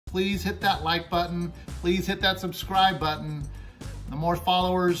please hit that like button. Please hit that subscribe button. The more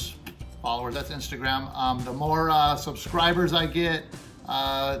followers, that's Instagram, the more subscribers I get,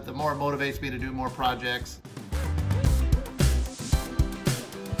 the more it motivates me to do more projects.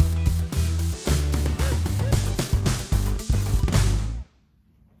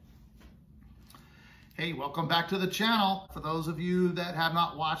 Hey, welcome back to the channel. For those of you that have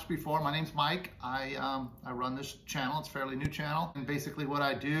not watched before, my name's Mike. I run this channel. It's a fairly new channel. And basically what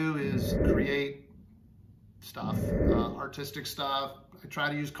I do is create stuff, artistic stuff. I try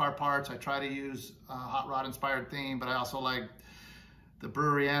to use car parts. I try to use hot rod inspired theme, but I also like the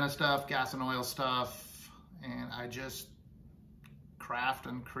breweryana stuff, gas and oil stuff. And I just craft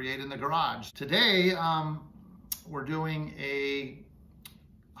and create in the garage. Today, we're doing a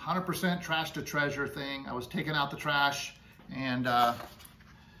 100% trash to treasure thing. I was taking out the trash, and I've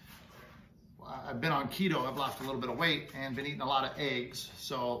been on keto. I've lost a little bit of weight and been eating a lot of eggs.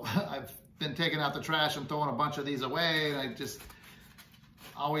 So I've been taking out the trash and throwing a bunch of these away. And I just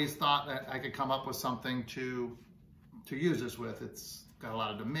always thought that I could come up with something to use this with. It's got a lot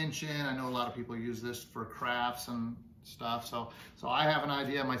of dimension. I know a lot of people use this for crafts and stuff. So I have an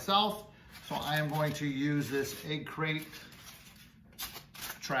idea myself. So I am going to use this egg crate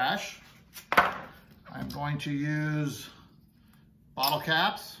trash. I'm going to use bottle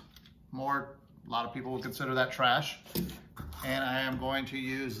caps. A lot of people would consider that trash. And I am going to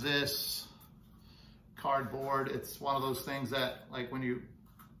use this cardboard. It's one of those things that, like, when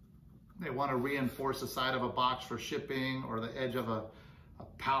they want to reinforce the side of a box for shipping, or the edge of a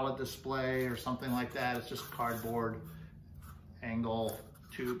pallet display or something like that. It's just cardboard, angle,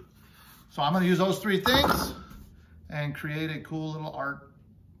 tube. So I'm going to use those three things and create a cool little art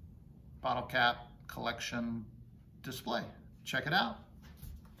bottle cap collection display. Check it out.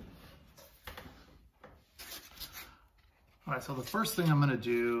 All right, so the first thing I'm gonna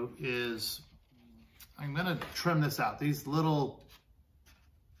do is I'm gonna trim this out. These little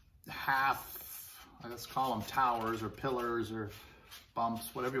let's call them towers or pillars or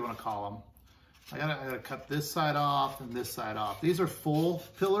bumps, whatever you wanna call them. I gotta cut this side off and this side off. These are full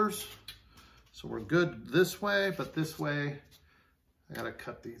pillars, so we're good this way, but this way, I gotta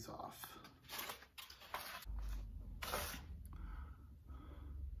cut these off.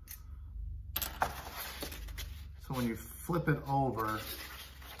 So when you flip it over,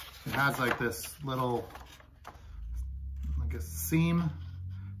 it has like this little, I guess, seam.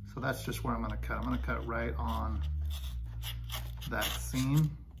 So that's just where I'm gonna cut. I'm gonna cut right on that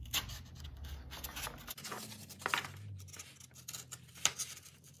seam.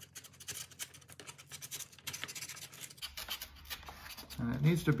 And it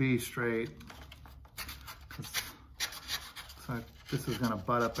needs to be straight, so this is gonna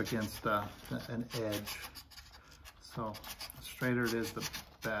butt up against an edge. So the straighter it is, the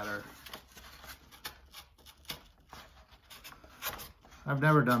better. I've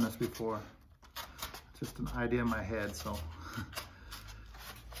never done this before. It's just an idea in my head, so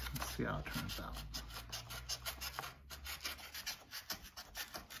let's see how it turns out.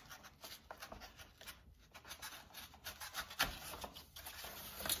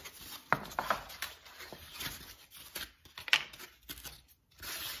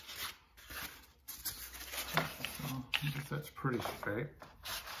 That's pretty straight.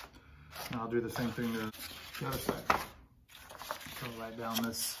 And I'll do the same thing to the other side. Go right down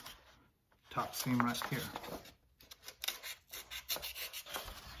this top seam right here.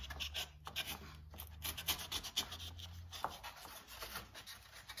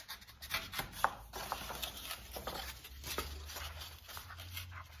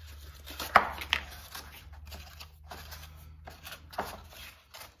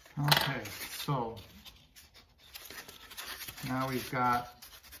 Okay, so now we've got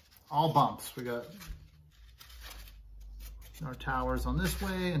all bumps. We got our towers on this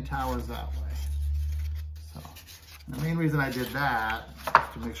way and towers that way. So the main reason I did that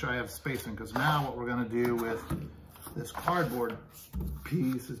is to make sure I have spacing, because now what we're gonna do with this cardboard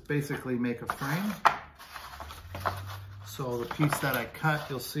piece is basically make a frame. So the piece that I cut,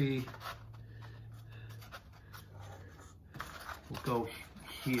 you'll see, will go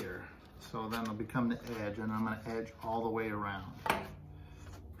here. So then it'll become the edge, and I'm gonna edge all the way around.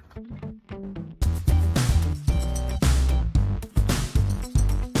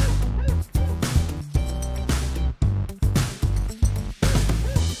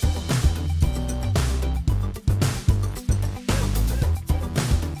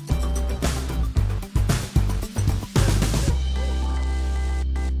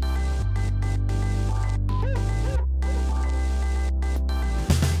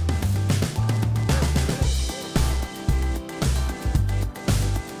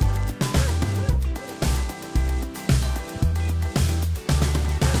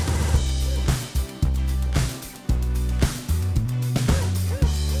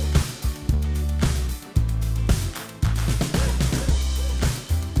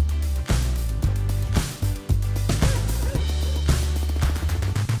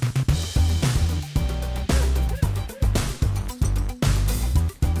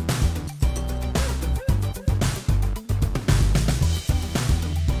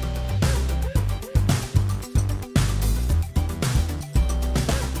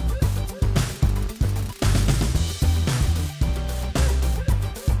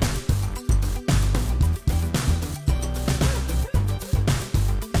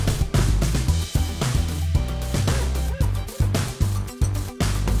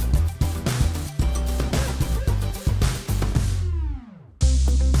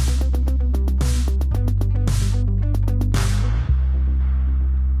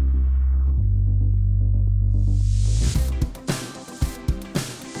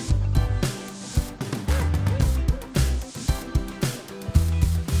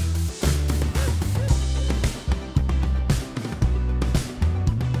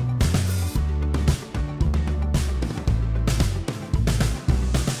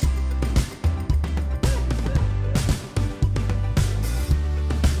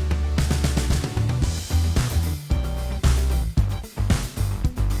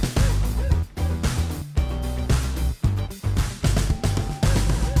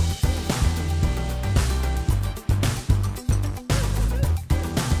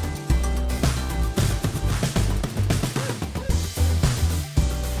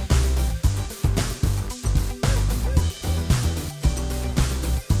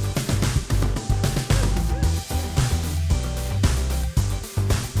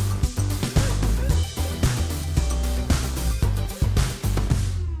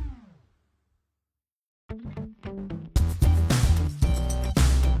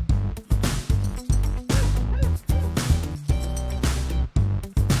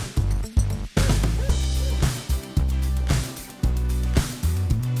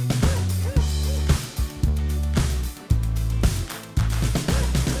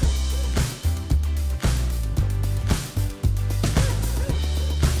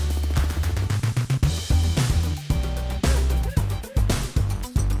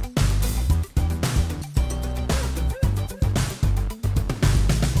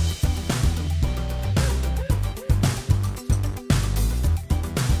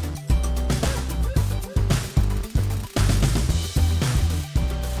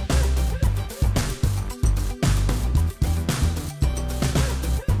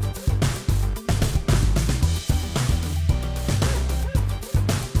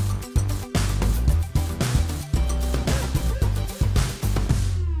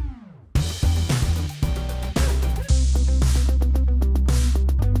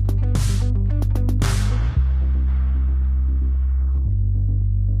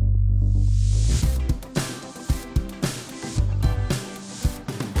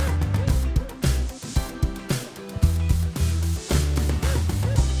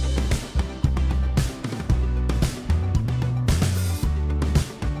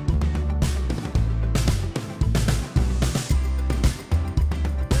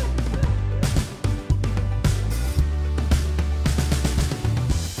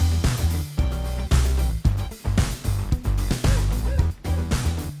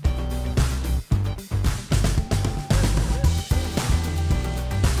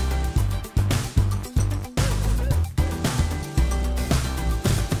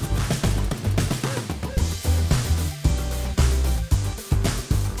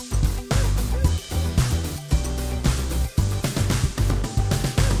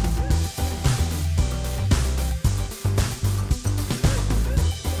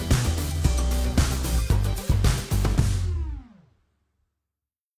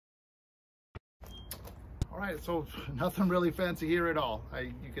 right, so nothing really fancy here at all.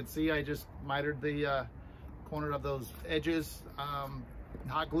 You can see I just mitered the corner of those edges,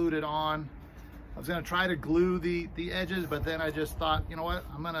 hot glued it on. I was gonna try to glue the edges, but then I just thought, you know what,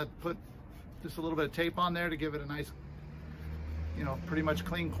 I'm gonna put just a little bit of tape on there to give it a nice, you know, pretty much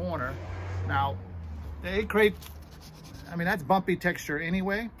clean corner. Now, the egg crate, I mean, that's bumpy texture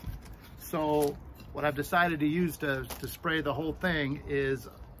anyway. So what I've decided to use to spray the whole thing is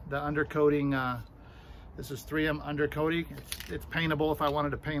the undercoating. This is 3M undercoating. It's paintable if I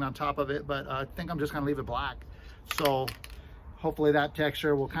wanted to paint on top of it, but I think I'm just gonna leave it black. So hopefully that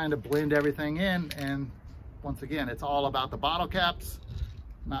texture will kind of blend everything in. And once again, it's all about the bottle caps,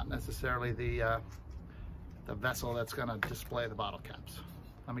 not necessarily the vessel that's gonna display the bottle caps.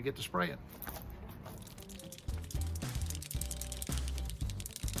 Let me get to spraying.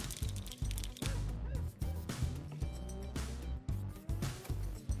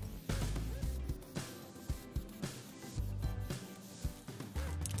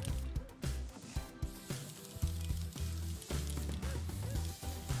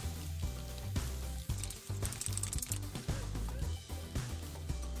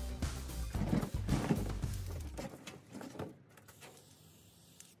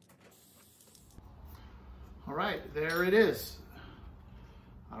 All right, there it is.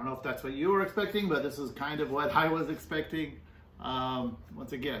 I don't know if that's what you were expecting, but this is kind of what I was expecting.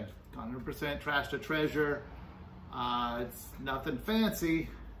 Once again, 100% trash to treasure. It's nothing fancy,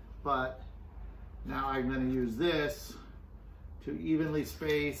 but now I'm going to use this to evenly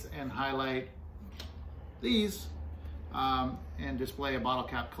space and highlight these and display a bottle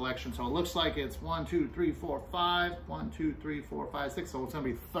cap collection. So it looks like it's 1, 2, 3, 4, 5, 1, 2, 3, 4, 5, 6. So it's going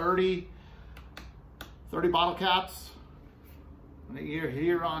to be 30 bottle caps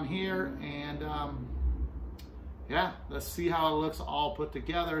here on here, and yeah, let's see how it looks all put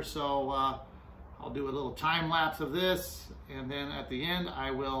together. So I'll do a little time lapse of this, and then at the end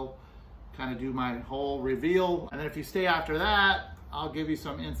I will kind of do my whole reveal, and then if you stay after that, I'll give you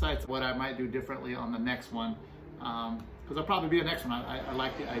some insights of what I might do differently on the next one, because there'll probably be a next one. I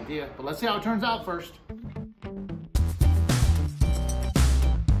like the idea, but let's see how it turns out first.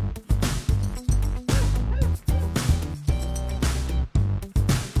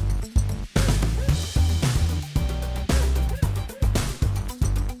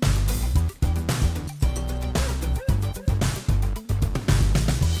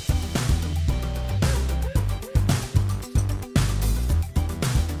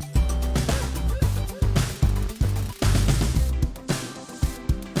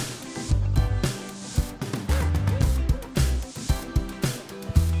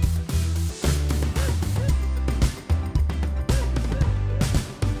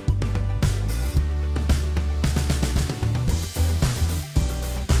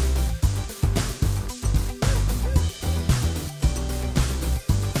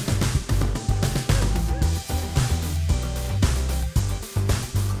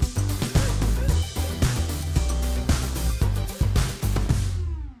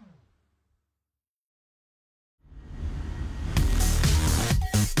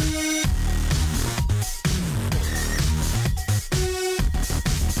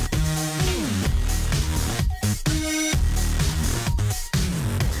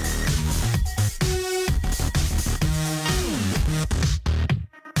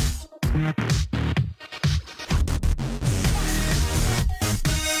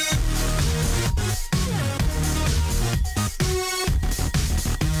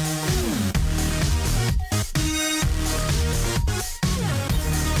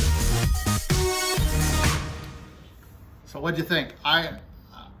 So what'd you think? I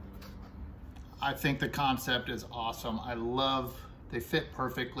think the concept is awesome. I love, they fit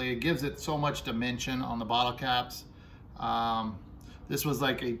perfectly. It gives it so much dimension on the bottle caps. This was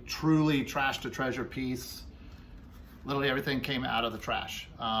like a truly trash to treasure piece. Literally everything came out of the trash.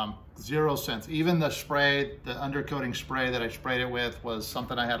 0 cents. Even the spray, the undercoating spray that I sprayed it with was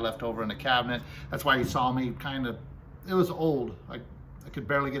something I had left over in the cabinet. That's why you saw me kind of, it was old. I could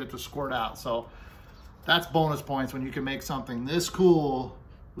barely get it to squirt out. So that's bonus points when you can make something this cool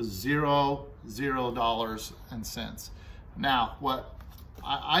with $0 and cents. Now, what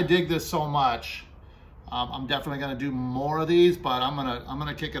I dig this so much. I'm definitely going to do more of these, but I'm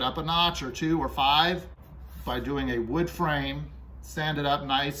gonna kick it up a notch or 2 or 5 by doing a wood frame, sand it up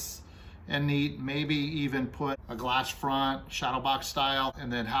nice and neat. Maybe even put a glass front, shadow box style,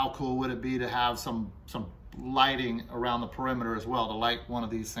 and then how cool would it be to have some lighting around the perimeter as well to light one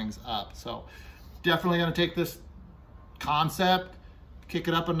of these things up. So definitely gonna take this concept, kick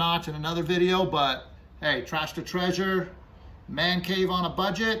it up a notch in another video, but hey, trash to treasure, man cave on a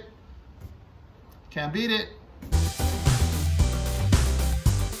budget, can't beat it.